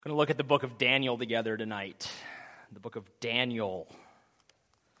We're going to look at the book of Daniel together tonight. The book of Daniel.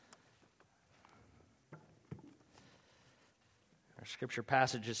 Our scripture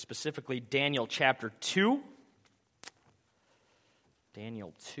passage is specifically Daniel chapter 2.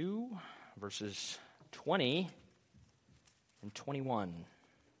 Daniel 2, verses 20 and 21,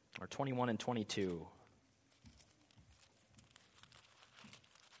 or 21 and 22.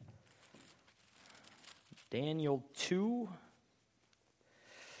 Daniel 2.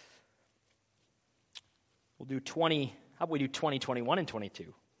 We'll do 20, how about we do 20, 21, and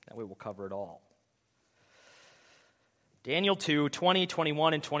 22? That way we'll cover it all. Daniel 2, 20,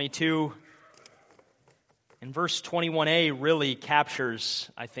 21, and 22. And verse 21a really captures,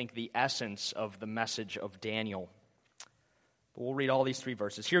 I think, the essence of the message of Daniel. But we'll read all these three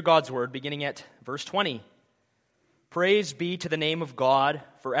verses. Hear God's word, beginning at verse 20. Praise be to the name of God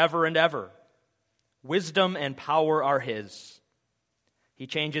forever and ever. Wisdom and power are His. He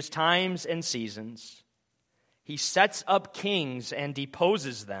changes times and seasons. He sets up kings and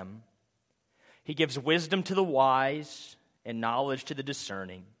deposes them. He gives wisdom to the wise and knowledge to the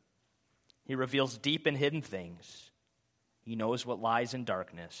discerning. He reveals deep and hidden things. He knows what lies in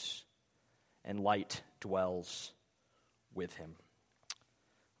darkness, and light dwells with Him.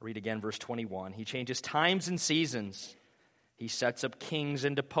 I'll read again verse 21. He changes times and seasons. He sets up kings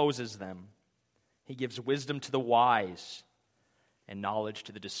and deposes them. He gives wisdom to the wise and knowledge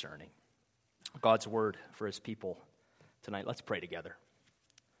to the discerning. God's word for His people tonight. Let's pray together.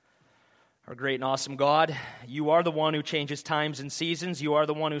 Our great and awesome God, You are the one who changes times and seasons. You are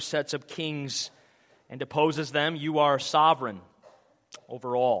the one who sets up kings and deposes them. You are sovereign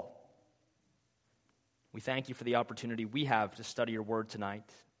over all. We thank You for the opportunity we have to study Your word tonight.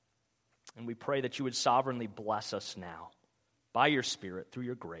 And we pray that You would sovereignly bless us now by Your Spirit through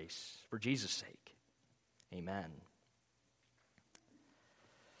Your grace. For Jesus' sake, amen.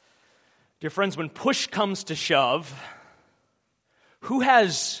 Dear friends, when push comes to shove, who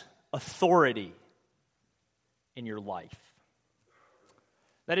has authority in your life?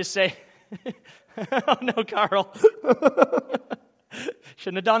 That is, say, oh no, Carl.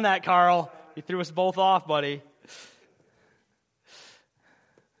 Shouldn't have done that, Carl. You threw us both off, buddy.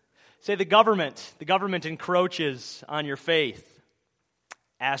 Say the government encroaches on your faith,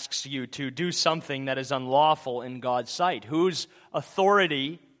 asks you to do something that is unlawful in God's sight. Whose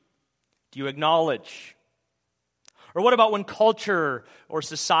authority do you acknowledge? Or what about when culture or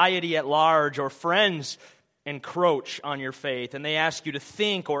society at large or friends encroach on your faith and they ask you to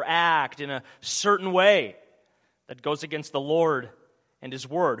think or act in a certain way that goes against the Lord and His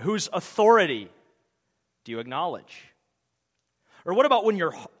word? Whose authority do you acknowledge? Or what about when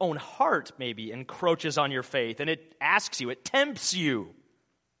your own heart maybe encroaches on your faith and it asks you, it tempts you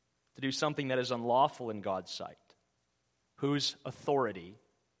to do something that is unlawful in God's sight? Whose authority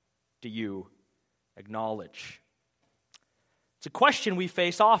do you acknowledge? It's a question we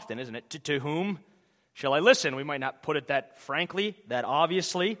face often, isn't it? To whom shall I listen? We might not put it that frankly, that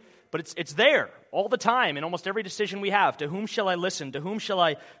obviously, but it's there all the time in almost every decision we have. To whom shall I listen? To whom shall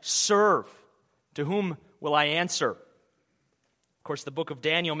I serve? To whom will I answer? Of course, the book of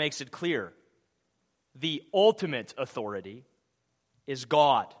Daniel makes it clear. The ultimate authority is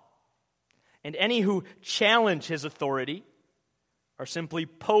God. And any who challenge His authority are simply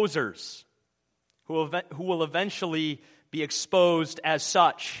posers who will eventually be exposed as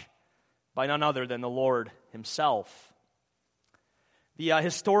such by none other than the Lord Himself. The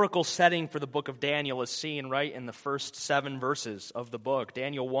historical setting for the book of Daniel is seen right in the first 7 verses of the book.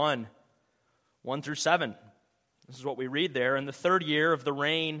 Daniel 1 through 7. This is what we read there. In the 3rd year of the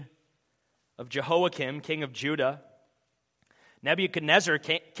reign of Jehoiakim, king of Judah, Nebuchadnezzar,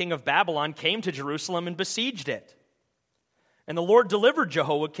 king of Babylon, came to Jerusalem and besieged it. And the Lord delivered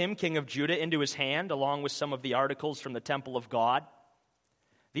Jehoiakim, king of Judah, into his hand, along with some of the articles from the temple of God.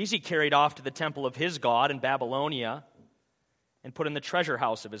 These he carried off to the temple of his God in Babylonia and put in the treasure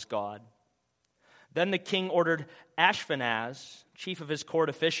house of his God. Then the king ordered Ashpenaz, chief of his court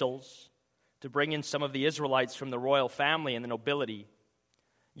officials, to bring in some of the Israelites from the royal family and the nobility,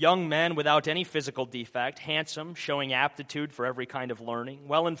 young men without any physical defect, handsome, showing aptitude for every kind of learning,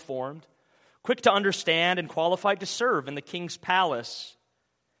 well-informed, quick to understand and qualified to serve in the king's palace.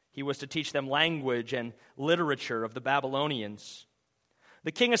 He was to teach them language and literature of the Babylonians.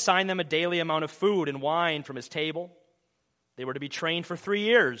 The king assigned them a daily amount of food and wine from his table. They were to be trained for 3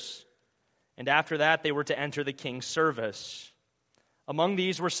 years, and after that they were to enter the king's service. Among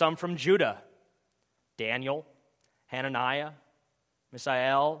these were some from Judah: Daniel, Hananiah,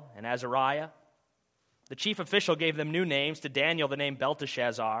 Mishael, and Azariah. The chief official gave them new names. To Daniel the name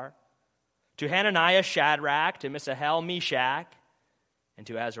Belteshazzar, to Hananiah Shadrach, to Mishael Meshach, and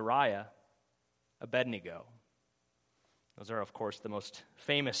to Azariah, Abednego. Those are, of course, the most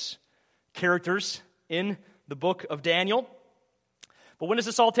famous characters in the book of Daniel. But when does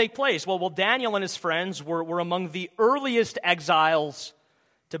this all take place? Well, Daniel and his friends were among the earliest exiles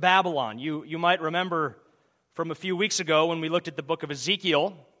to Babylon. You might remember from a few weeks ago when we looked at the book of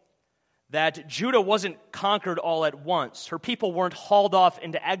Ezekiel that Judah wasn't conquered all at once. Her people weren't hauled off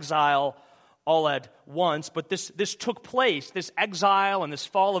into exile all at once, but this took place, this exile and this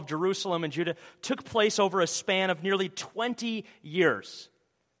fall of Jerusalem and Judah took place over a span of nearly 20 years,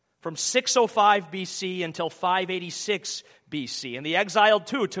 from 605 BC until 586 BC. And the exile,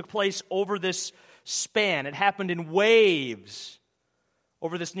 too, took place over this span. It happened in waves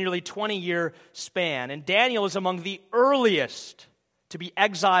over this nearly 20-year span. And Daniel is among the earliest to be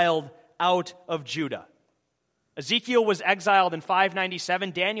exiled out of Judah. Ezekiel was exiled in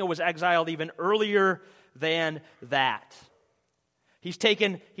 597. Daniel was exiled even earlier than that. He's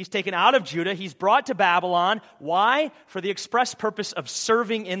taken out of Judah. He's brought to Babylon. Why? For the express purpose of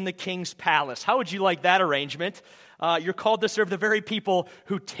serving in the king's palace. How would you like that arrangement? You're called to serve the very people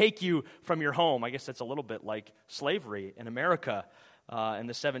who take you from your home. I guess that's a little bit like slavery in America in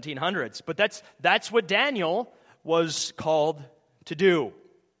the 1700s. But that's what Daniel was called to do.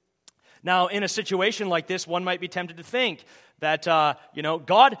 Now, in a situation like this, one might be tempted to think that,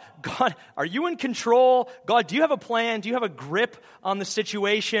 God, are you in control? God, do you have a plan? Do you have a grip on the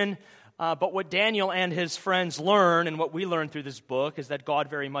situation? But what Daniel and his friends learn, and what we learn through this book, is that God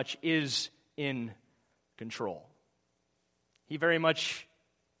very much is in control. He very much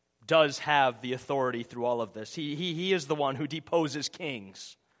does have the authority through all of this. He is the one who deposes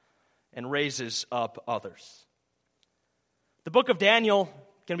kings and raises up others. The book of Daniel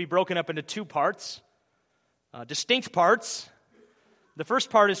can be broken up into two parts, distinct parts. The first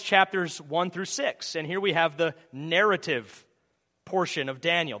part is chapters 1 through 6, and here we have the narrative portion of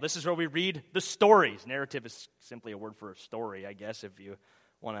Daniel. This is where we read the stories. Narrative is simply a word for a story, I guess, if you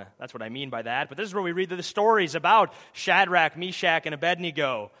want to. That's what I mean by that. But this is where we read the stories about Shadrach, Meshach, and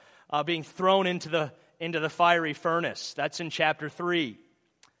Abednego being thrown into the fiery furnace. That's in chapter 3.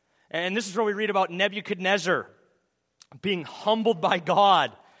 And this is where we read about Nebuchadnezzar being humbled by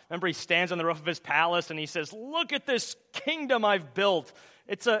God. Remember, he stands on the roof of his palace and he says, "Look at this kingdom I've built.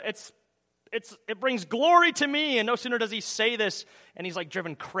 It brings glory to me." And no sooner does he say this, and he's like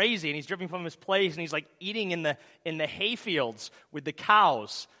driven crazy, and he's driven from his place, and he's like eating in the hayfields with the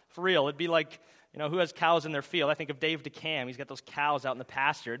cows. For real, it'd be like, who has cows in their field? I think of Dave DeCam. He's got those cows out in the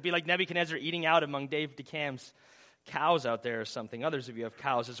pasture. It'd be like Nebuchadnezzar eating out among Dave DeCam's cows out there or something. Others of you have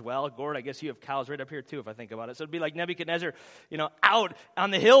cows as well. Gord, I guess you have cows right up here too, if I think about it. So it'd be like Nebuchadnezzar, out on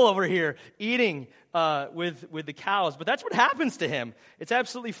the hill over here eating with the cows. But that's what happens to him. It's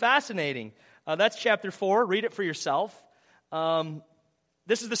absolutely fascinating. That's chapter 4. Read it for yourself.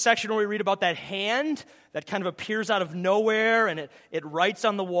 This is the section where we read about that hand that kind of appears out of nowhere, and it writes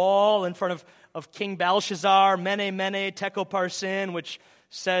on the wall in front of King Belshazzar, Mene, Mene, Tekel Parsin, which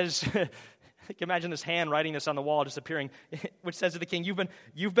says... You can imagine this hand writing this on the wall, just appearing, which says to the king,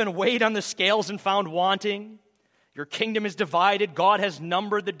 you've been weighed on the scales and found wanting. Your kingdom is divided. God has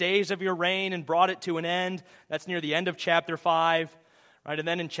numbered the days of your reign and brought it to an end. That's near the end of chapter 5. Right? And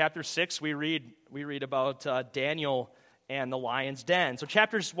then in chapter 6, we read about Daniel and the lion's den. So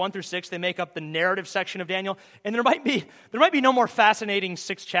chapters 1 through 6, they make up the narrative section of Daniel. And there might be no more fascinating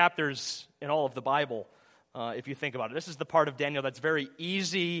 6 chapters in all of the Bible. If you think about it. This is the part of Daniel that's very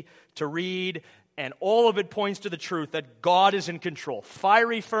easy to read, and all of it points to the truth that God is in control.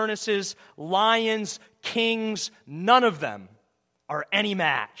 Fiery furnaces, lions, kings, none of them are any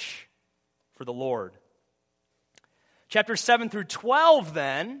match for the Lord. Chapters 7 through 12,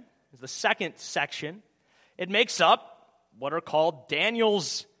 then, is the second section. It makes up what are called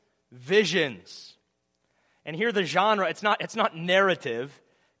Daniel's visions. And here the genre, it's not narrative,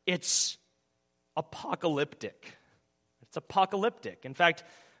 it's apocalyptic. It's apocalyptic. In fact,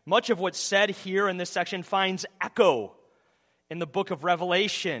 much of what's said here in this section finds echo in the book of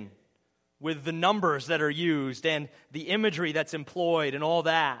Revelation with the numbers that are used and the imagery that's employed and all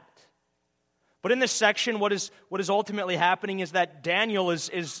that. But in this section, what is ultimately happening is that Daniel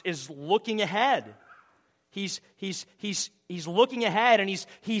is looking ahead. He's looking ahead, and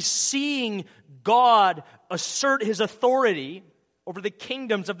he's seeing God assert his authority over the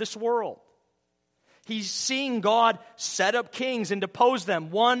kingdoms of this world. He's seeing God set up kings and depose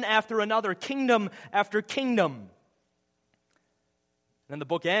them one after another, kingdom after kingdom. And then the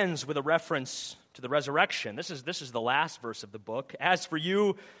book ends with a reference to the resurrection. This is the last verse of the book. As for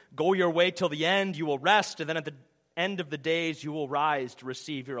you, go your way till the end, you will rest, and then at the end of the days you will rise to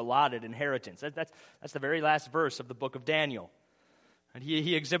receive your allotted inheritance. That's the very last verse of the book of Daniel. And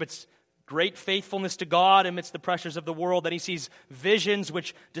he exhibits great faithfulness to God amidst the pressures of the world. Then he sees visions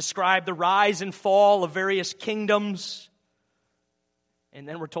which describe the rise and fall of various kingdoms. And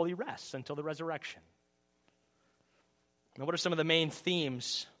then we're told he rests until the resurrection. Now, what are some of the main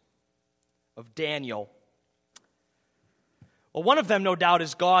themes of Daniel? Well, one of them, no doubt,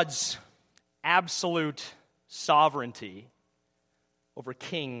 is God's absolute sovereignty over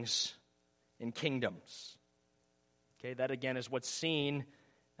kings and kingdoms. Okay, that again is what's seen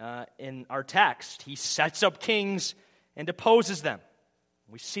in our text. He sets up kings and deposes them.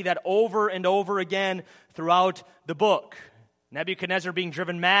 We see that over and over again throughout the book. Nebuchadnezzar being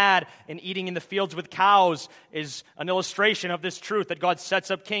driven mad and eating in the fields with cows is an illustration of this truth that God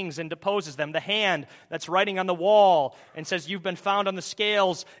sets up kings and deposes them. The hand that's writing on the wall and says, "You've been found on the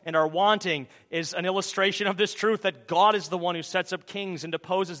scales and are wanting," is an illustration of this truth that God is the one who sets up kings and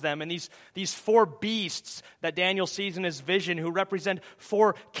deposes them. And these four beasts that Daniel sees in his vision, who represent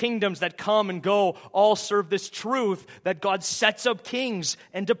four kingdoms that come and go, all serve this truth that God sets up kings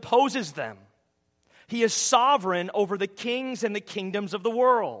and deposes them. He is sovereign over the kings and the kingdoms of the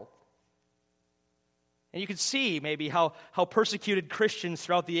world. And you can see maybe how persecuted Christians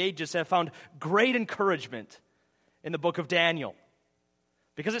throughout the ages have found great encouragement in the book of Daniel.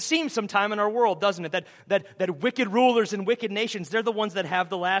 Because it seems sometime in our world, doesn't it, that wicked rulers and wicked nations, they're the ones that have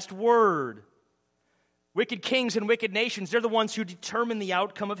the last word. Wicked kings and wicked nations, they're the ones who determine the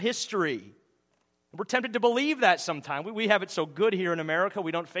outcome of history. We're tempted to believe that sometimes. We have it so good here in America.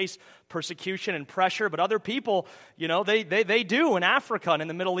 We don't face persecution and pressure, but other people, they do in Africa and in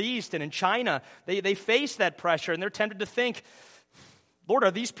the Middle East and in China. They face that pressure, and they're tempted to think, Lord,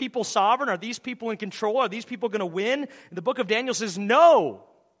 are these people sovereign? Are these people in control? Are these people going to win? And the book of Daniel says, no.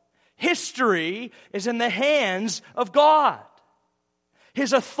 History is in the hands of God.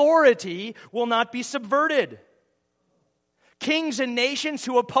 His authority will not be subverted. Kings and nations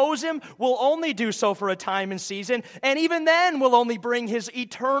who oppose him will only do so for a time and season, and even then will only bring his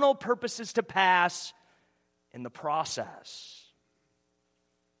eternal purposes to pass in the process.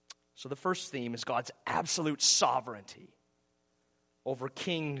 So the first theme is God's absolute sovereignty over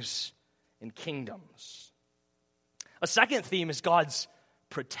kings and kingdoms. A second theme is God's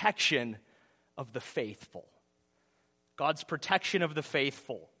protection of the faithful. God's protection of the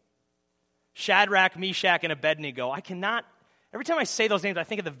faithful. Shadrach, Meshach, and Abednego. Every time I say those names, I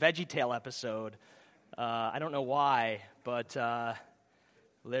think of the VeggieTale episode. I don't know why, but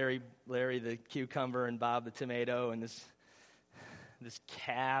Larry the cucumber and Bob the tomato and this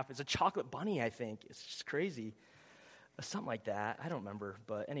calf. It's a chocolate bunny, I think. It's just crazy. Something like that. I don't remember,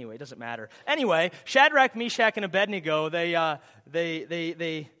 but anyway, it doesn't matter. Anyway, Shadrach, Meshach, and Abednego,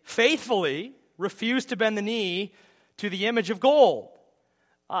 they faithfully refused to bend the knee to the image of gold.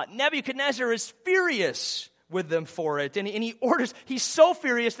 Nebuchadnezzar is furious with them for it. And he's so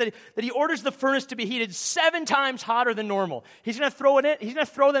furious that he orders the furnace to be heated 7 times hotter than normal. He's going to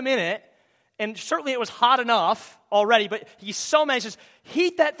throw them in it. And certainly it was hot enough already, but he's so mad, he says,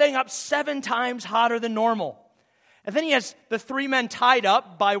 heat that thing up 7 times hotter than normal. And then he has the 3 men tied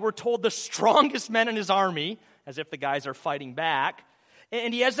up by, we're told, the strongest men in his army, as if the guys are fighting back.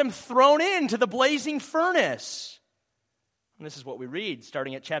 And he has them thrown into the blazing furnace. And this is what we read,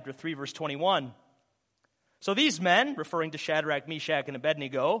 starting at chapter 3, verse 21. So these men, referring to Shadrach, Meshach, and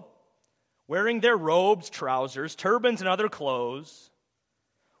Abednego, wearing their robes, trousers, turbans, and other clothes,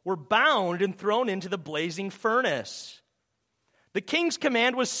 were bound and thrown into the blazing furnace. The king's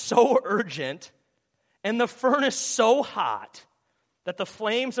command was so urgent, and the furnace so hot, that the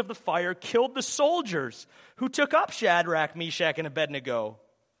flames of the fire killed the soldiers who took up Shadrach, Meshach, and Abednego.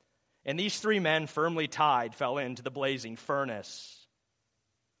 And these 3 men, firmly tied, fell into the blazing furnace.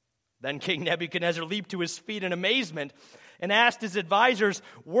 Then King Nebuchadnezzar leaped to his feet in amazement and asked his advisors,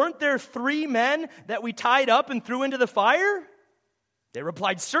 "Weren't there 3 men that we tied up and threw into the fire?" They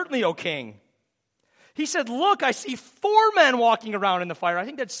replied, "Certainly, O king." He said, "Look, I see 4 men walking around in the fire." I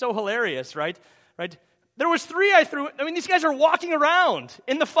think that's so hilarious, right? There was 3 I threw. These guys are walking around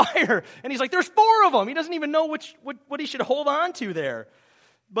in the fire. And he's like, there's 4 of them. He doesn't even know what he should hold on to there.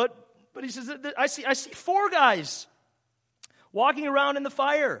 But he says, I see 4 guys walking around in the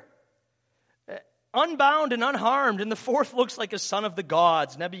fire, unbound and unharmed, and the 4th looks like a son of the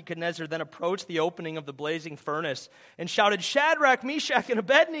gods. Nebuchadnezzar then approached the opening of the blazing furnace and shouted, "Shadrach, Meshach, and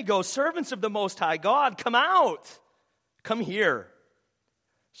Abednego, servants of the Most High God, come out. Come here."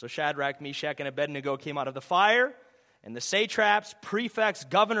 So Shadrach, Meshach, and Abednego came out of the fire, and the satraps, prefects,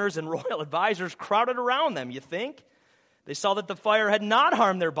 governors, and royal advisors crowded around them, you think? They saw that the fire had not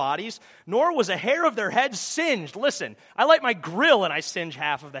harmed their bodies, nor was a hair of their heads singed. Listen, I light my grill and I singe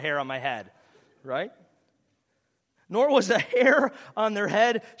half of the hair on my head. Right? nor was a hair on their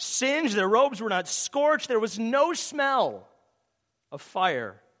head singed. Their robes were not scorched. There was no smell of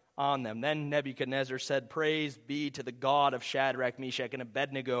fire on them. Then Nebuchadnezzar said, "Praise be to the God of Shadrach, Meshach, and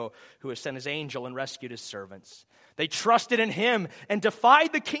Abednego, who has sent his angel and rescued his servants. They trusted in him and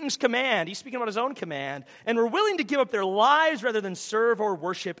defied the king's command." He's speaking about his own command. "And were willing to give up their lives rather than serve or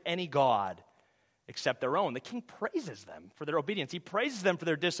worship any god except their own." The king praises them for their obedience. He praises them for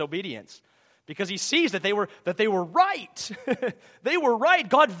their disobedience because he sees that they were right. They were right.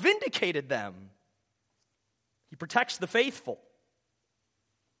 God vindicated them. He protects the faithful.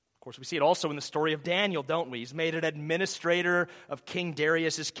 Of course, we see it also in the story of Daniel, don't we? He's made an administrator of King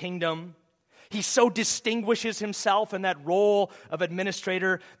Darius' kingdom. He so distinguishes himself in that role of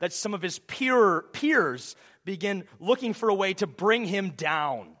administrator that some of his peers begin looking for a way to bring him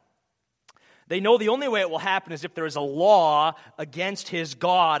down. They know the only way it will happen is if there is a law against his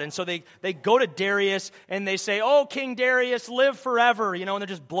God. And so they go to Darius and they say, "Oh, King Darius, live forever." And they're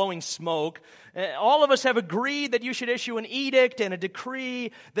just blowing smoke. "All of us have agreed that you should issue an edict and a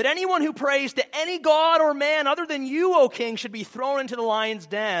decree that anyone who prays to any god or man other than you, O king, should be thrown into the lion's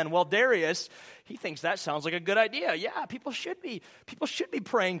den." Well, Darius, he thinks that sounds like a good idea. Yeah, people should be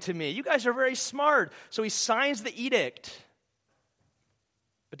praying to me. You guys are very smart. So he signs the edict.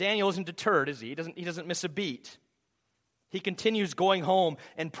 But Daniel isn't deterred, is he? He doesn't miss a beat. He continues going home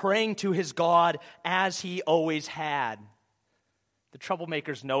and praying to his God as he always had. The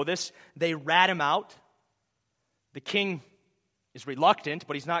troublemakers know this. They rat him out. The king is reluctant,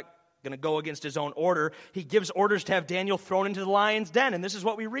 but he's not going to go against his own order. He gives orders to have Daniel thrown into the lion's den. And this is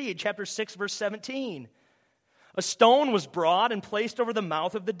what we read, chapter 6, verse 17. "A stone was brought and placed over the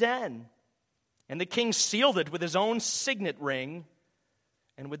mouth of the den. And the king sealed it with his own signet ring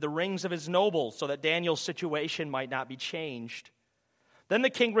and with the rings of his nobles, so that Daniel's situation might not be changed. Then the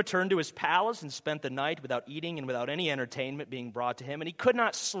king returned to his palace and spent the night without eating and without any entertainment being brought to him, and he could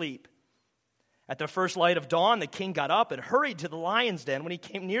not sleep. At the first light of dawn, the king got up and hurried to the lion's den. When he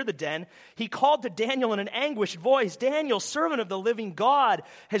came near the den, he called to Daniel in an anguished voice, 'Daniel, servant of the living God,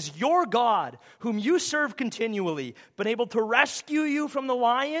 has your God, whom you serve continually, been able to rescue you from the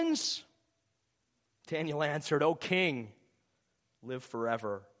lions?' Daniel answered, 'O king, live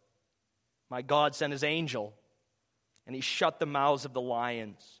forever. My God sent his angel, and he shut the mouths of the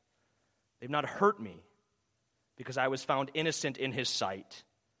lions. They've not hurt me, because I was found innocent in his sight,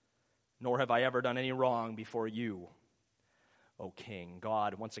 nor have I ever done any wrong before you, O king.'"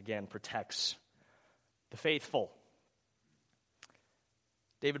 God once again protects the faithful.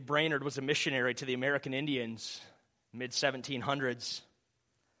 David Brainerd was a missionary to the American Indians, mid-1700s.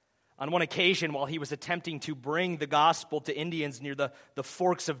 On one occasion, while he was attempting to bring the gospel to Indians near the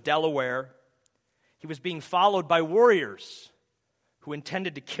forks of Delaware, he was being followed by warriors who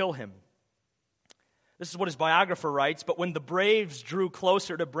intended to kill him. This is what his biographer writes: "But when the braves drew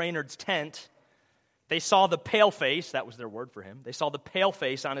closer to Brainerd's tent, they saw the paleface," that was their word for him, "they saw the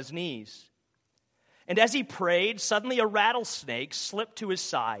paleface on his knees. And as he prayed, suddenly a rattlesnake slipped to his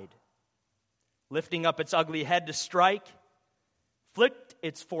side. Lifting up its ugly head to strike, flicked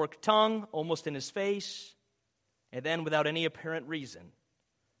its forked tongue almost in his face, and then, without any apparent reason,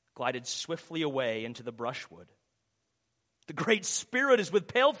 glided swiftly away into the brushwood. 'The Great Spirit is with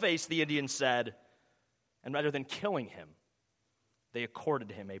Paleface,' the Indians said, and rather than killing him, they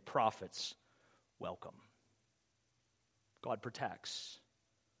accorded him a prophet's welcome." God protects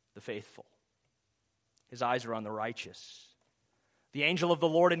the faithful. His eyes are on the righteous. "The angel of the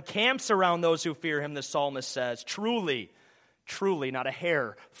Lord encamps around those who fear him," the psalmist says. Truly, not a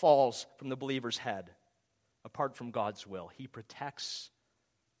hair falls from the believer's head apart from God's will. He protects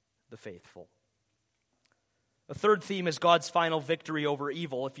the faithful. The third theme is God's final victory over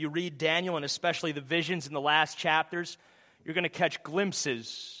evil. If you read Daniel, and especially the visions in the last chapters, you're going to catch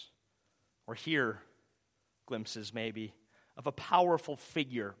glimpses, or hear glimpses maybe, of a powerful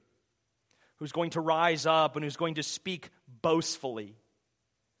figure who's going to rise up and who's going to speak boastfully,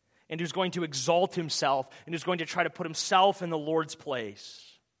 and who's going to exalt himself, and who's going to try to put himself in the Lord's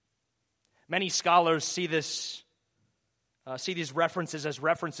place. Many scholars see these references as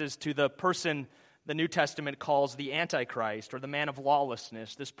references to the person the New Testament calls the Antichrist, or the man of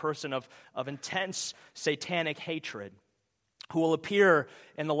lawlessness, this person of intense satanic hatred, who will appear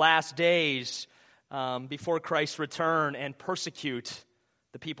in the last days before Christ's return and persecute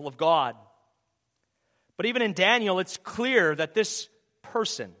the people of God. But even in Daniel, it's clear that this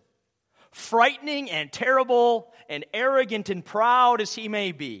person, frightening and terrible and arrogant and proud as he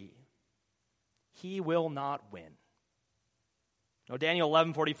may be, he will not win. No, Daniel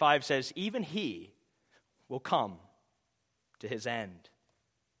 11:45 says, even he will come to his end.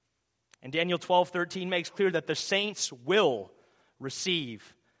 And Daniel 12:13 makes clear that the saints will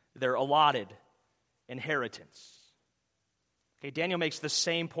receive their allotted inheritance. Okay, Daniel makes the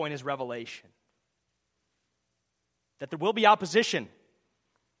same point as Revelation, that there will be opposition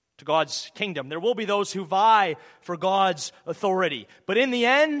to God's kingdom. There will be those who vie for God's authority. But in the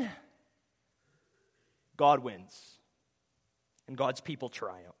end, God wins, and God's people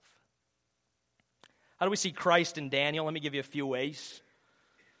triumph. How do we see Christ in Daniel? Let me give you a few ways.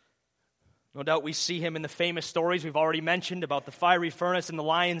 No doubt we see him in the famous stories we've already mentioned about the fiery furnace and the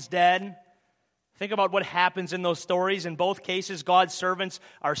lion's den. Think about what happens in those stories. In both cases, God's servants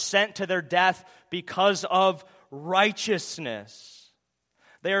are sent to their death because of righteousness.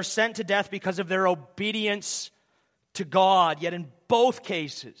 They are sent to death because of their obedience to God. Yet in both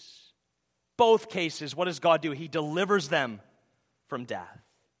cases, what does God do? He delivers them from death.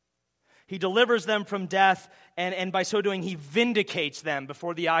 He delivers them from death, and by so doing, he vindicates them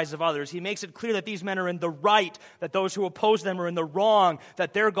before the eyes of others. He makes it clear that these men are in the right, that those who oppose them are in the wrong,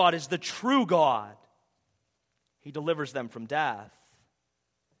 that their God is the true God. He delivers them from death.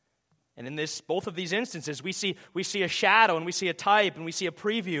 And in both of these instances, we see a shadow, and we see a type, and we see a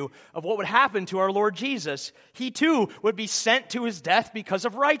preview of what would happen to our Lord Jesus. He too would be sent to his death because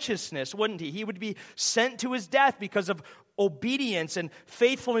of righteousness, wouldn't he? He would be sent to his death because of obedience and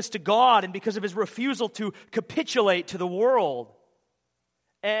faithfulness to God, and because of his refusal to capitulate to the world.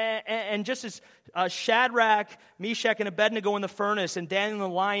 And just as Shadrach, Meshach, and Abednego in the furnace, and Daniel in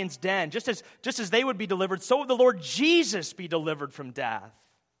the lion's den, just as they would be delivered, so would the Lord Jesus be delivered from death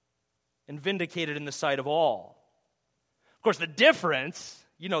and vindicated in the sight of all. Of course, the difference,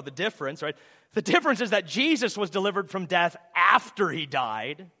 you know the difference, right? The difference is that Jesus was delivered from death after he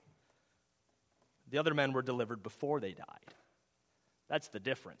died. The other men were delivered before they died. That's the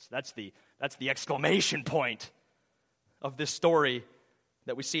difference. That's the exclamation point of this story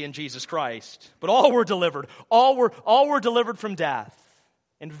that we see in Jesus Christ. But all were delivered. All were delivered from death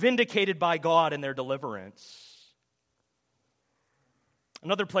and vindicated by God in their deliverance.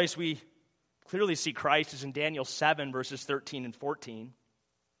 Another place we clearly see Christ is in Daniel 7, verses 13 and 14.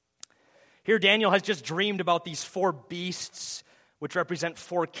 Here Daniel has just dreamed about these 4 beasts, which represent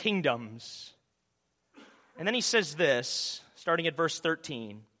 4 kingdoms. And then he says this, starting at verse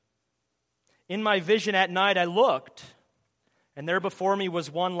 13. In my vision at night I looked, and there before me was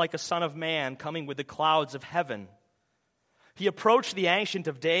one like a son of man coming with the clouds of heaven. He approached the Ancient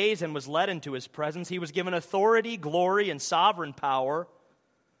of Days and was led into his presence. He was given authority, glory, and sovereign power.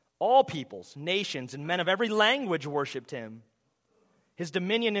 All peoples, nations, and men of every language worshipped him. His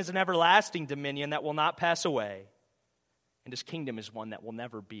dominion is an everlasting dominion that will not pass away, and his kingdom is one that will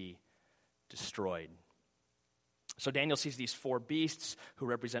never be destroyed. So Daniel sees these 4 beasts who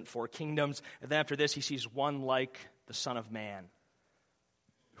represent 4 kingdoms, and then after this he sees one like the Son of Man,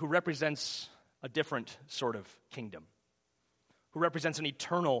 who represents a different sort of kingdom, who represents an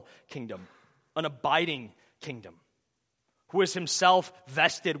eternal kingdom, an abiding kingdom, who is himself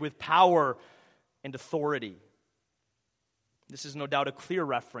vested with power and authority. This is no doubt a clear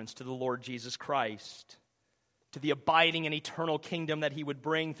reference to the Lord Jesus Christ, to the abiding and eternal kingdom that he would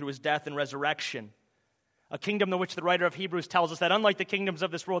bring through his death and resurrection. A kingdom in which the writer of Hebrews tells us that unlike the kingdoms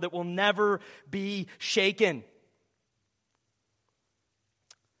of this world, it will never be shaken.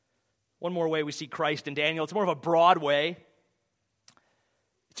 One more way we see Christ in Daniel, it's more of a broad way.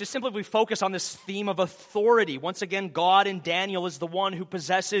 It's just simply we focus on this theme of authority. Once again, God in Daniel is the one who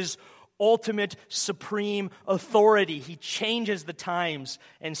possesses ultimate supreme authority. He changes the times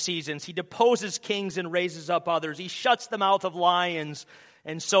and seasons. He deposes kings and raises up others. He shuts the mouth of lions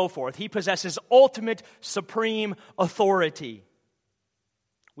and so forth. He possesses ultimate supreme authority.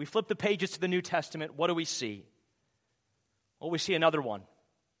 We flip the pages to the New Testament. What do we see? Well, we see another one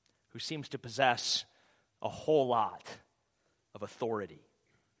who seems to possess a whole lot of authority.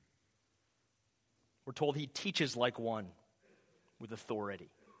 We're told he teaches like one with authority.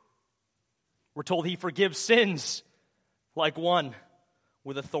 We're told he forgives sins like one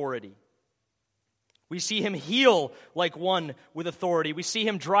with authority. We see him heal like one with authority. We see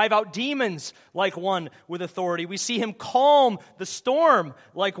him drive out demons like one with authority. We see him calm the storm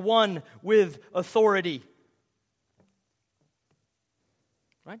like one with authority.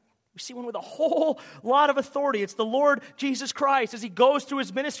 Right? We see one with a whole lot of authority. It's the Lord Jesus Christ as he goes through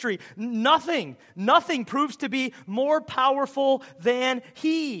his ministry. Nothing proves to be more powerful than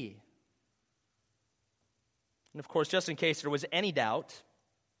he. And of course, just in case there was any doubt,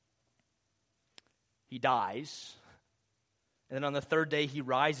 he dies, and then on the 3rd day he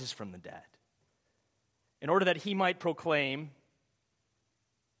rises from the dead, in order that he might proclaim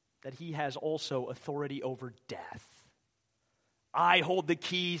that he has also authority over death. I hold the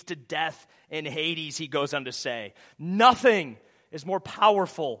keys to death and Hades, he goes on to say. Nothing is more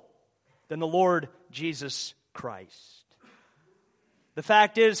powerful than the Lord Jesus Christ. The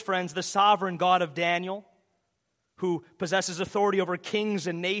fact is, friends, the sovereign God of Daniel, who possesses authority over kings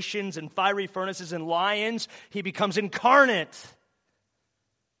and nations and fiery furnaces and lions, he becomes incarnate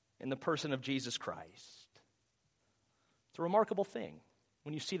in the person of Jesus Christ. It's a remarkable thing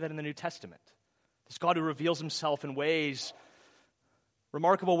when you see that in the New Testament. This God who reveals himself in ways,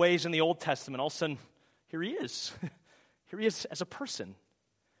 remarkable ways in the Old Testament. All of a sudden, here he is. Here he is as a person.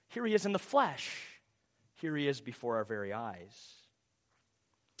 Here he is in the flesh. Here he is before our very eyes.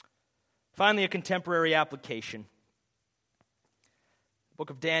 Finally, a contemporary application. The book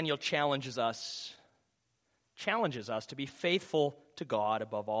of Daniel challenges us to be faithful to God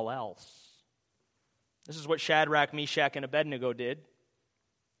above all else. This is what Shadrach, Meshach, and Abednego did.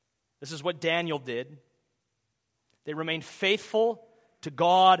 This is what Daniel did. They remained faithful to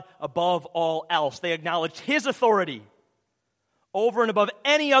God above all else. They acknowledged his authority over and above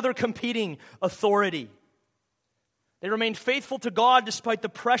any other competing authority. They remained faithful to God despite the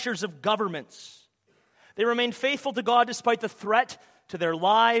pressures of governments. They remained faithful to God despite the threat to their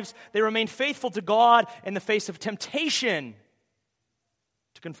lives. They remained faithful to God in the face of temptation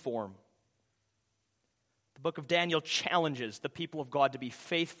to conform. The book of Daniel challenges the people of God to be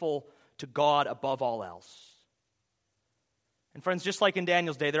faithful to God above all else. And friends, just like in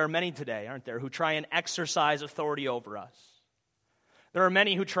Daniel's day, there are many today, aren't there, who try and exercise authority over us. There are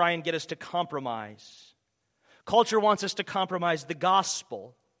many who try and get us to compromise. Culture wants us to compromise the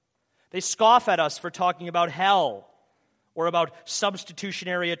gospel. They scoff at us for talking about hell or about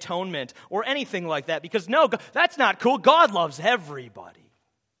substitutionary atonement or anything like that because, no, that's not cool. God loves everybody.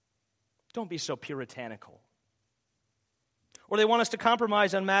 Don't be so puritanical. Or they want us to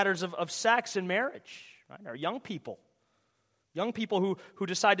compromise on matters of sex and marriage. Right? Our young people who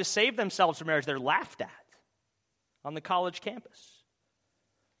decide to save themselves from marriage, they're laughed at on the college campus.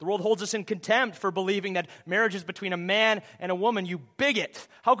 The world holds us in contempt for believing that marriage is between a man and a woman. You bigot.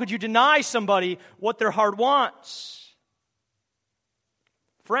 How could you deny somebody what their heart wants?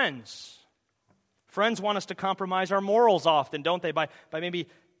 Friends want us to compromise our morals often, don't they? By maybe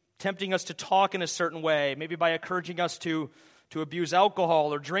tempting us to talk in a certain way, maybe by encouraging us to abuse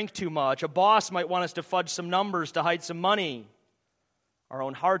alcohol or drink too much. A boss might want us to fudge some numbers to hide some money. Our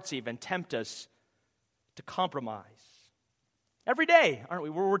own hearts even tempt us to compromise. Every day, aren't we?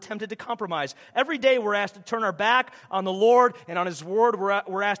 We're tempted to compromise. Every day we're asked to turn our back on the Lord and on His Word.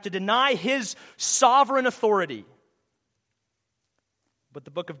 We're asked to deny His sovereign authority. But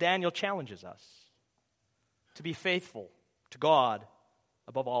the book of Daniel challenges us to be faithful to God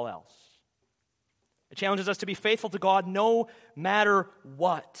above all else. It challenges us to be faithful to God no matter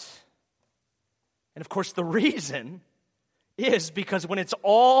what. And of course, the reason is because when it's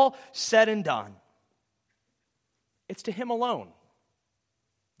all said and done, it's to Him alone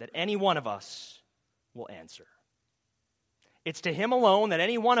that any one of us will answer. It's to Him alone that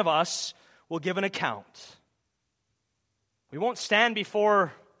any one of us will give an account. We won't stand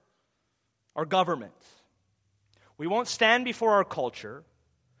before our government. We won't stand before our culture.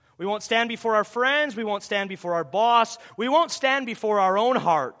 We won't stand before our friends. We won't stand before our boss. We won't stand before our own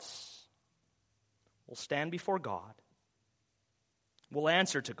hearts. We'll stand before God. We'll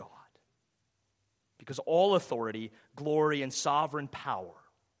answer to God. Because all authority, glory, and sovereign power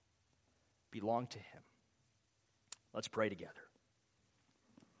belong to Him. Let's pray together.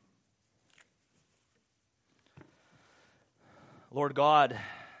 Lord God,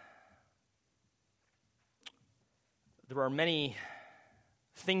 there are many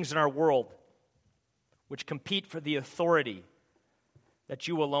things in our world which compete for the authority that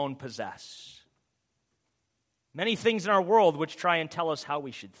You alone possess. Many things in our world which try and tell us how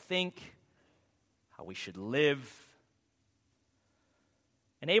we should think, how we should live.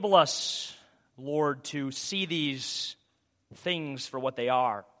 Enable us, Lord, to see these things for what they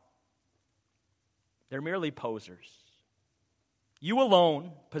are. They're merely posers. You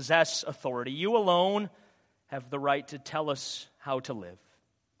alone possess authority. You alone have the right to tell us how to live.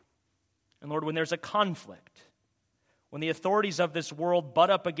 And Lord, when there's a conflict, when the authorities of this world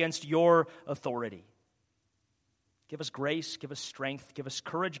butt up against Your authority, give us grace, give us strength, give us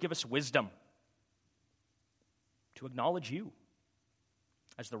courage, give us wisdom to acknowledge You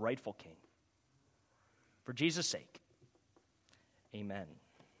as the rightful King. For Jesus' sake, amen.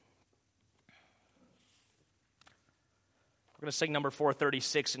 We're going to sing number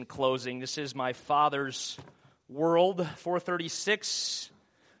 436 in closing. This is My Father's World, 436.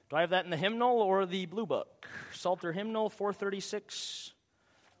 Do I have that in the hymnal or the blue book? Psalter hymnal, 436.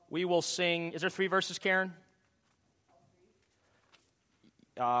 We will sing, is there 3 verses, Karen?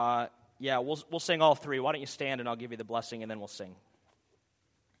 we'll sing all three. Why don't you stand and I'll give you the blessing and then we'll sing.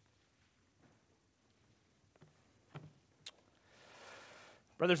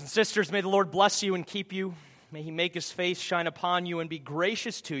 Brothers and sisters, may the Lord bless you and keep you. May he make his face shine upon you and be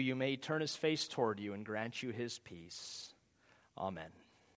gracious to you. May he turn his face toward you and grant you his peace. Amen.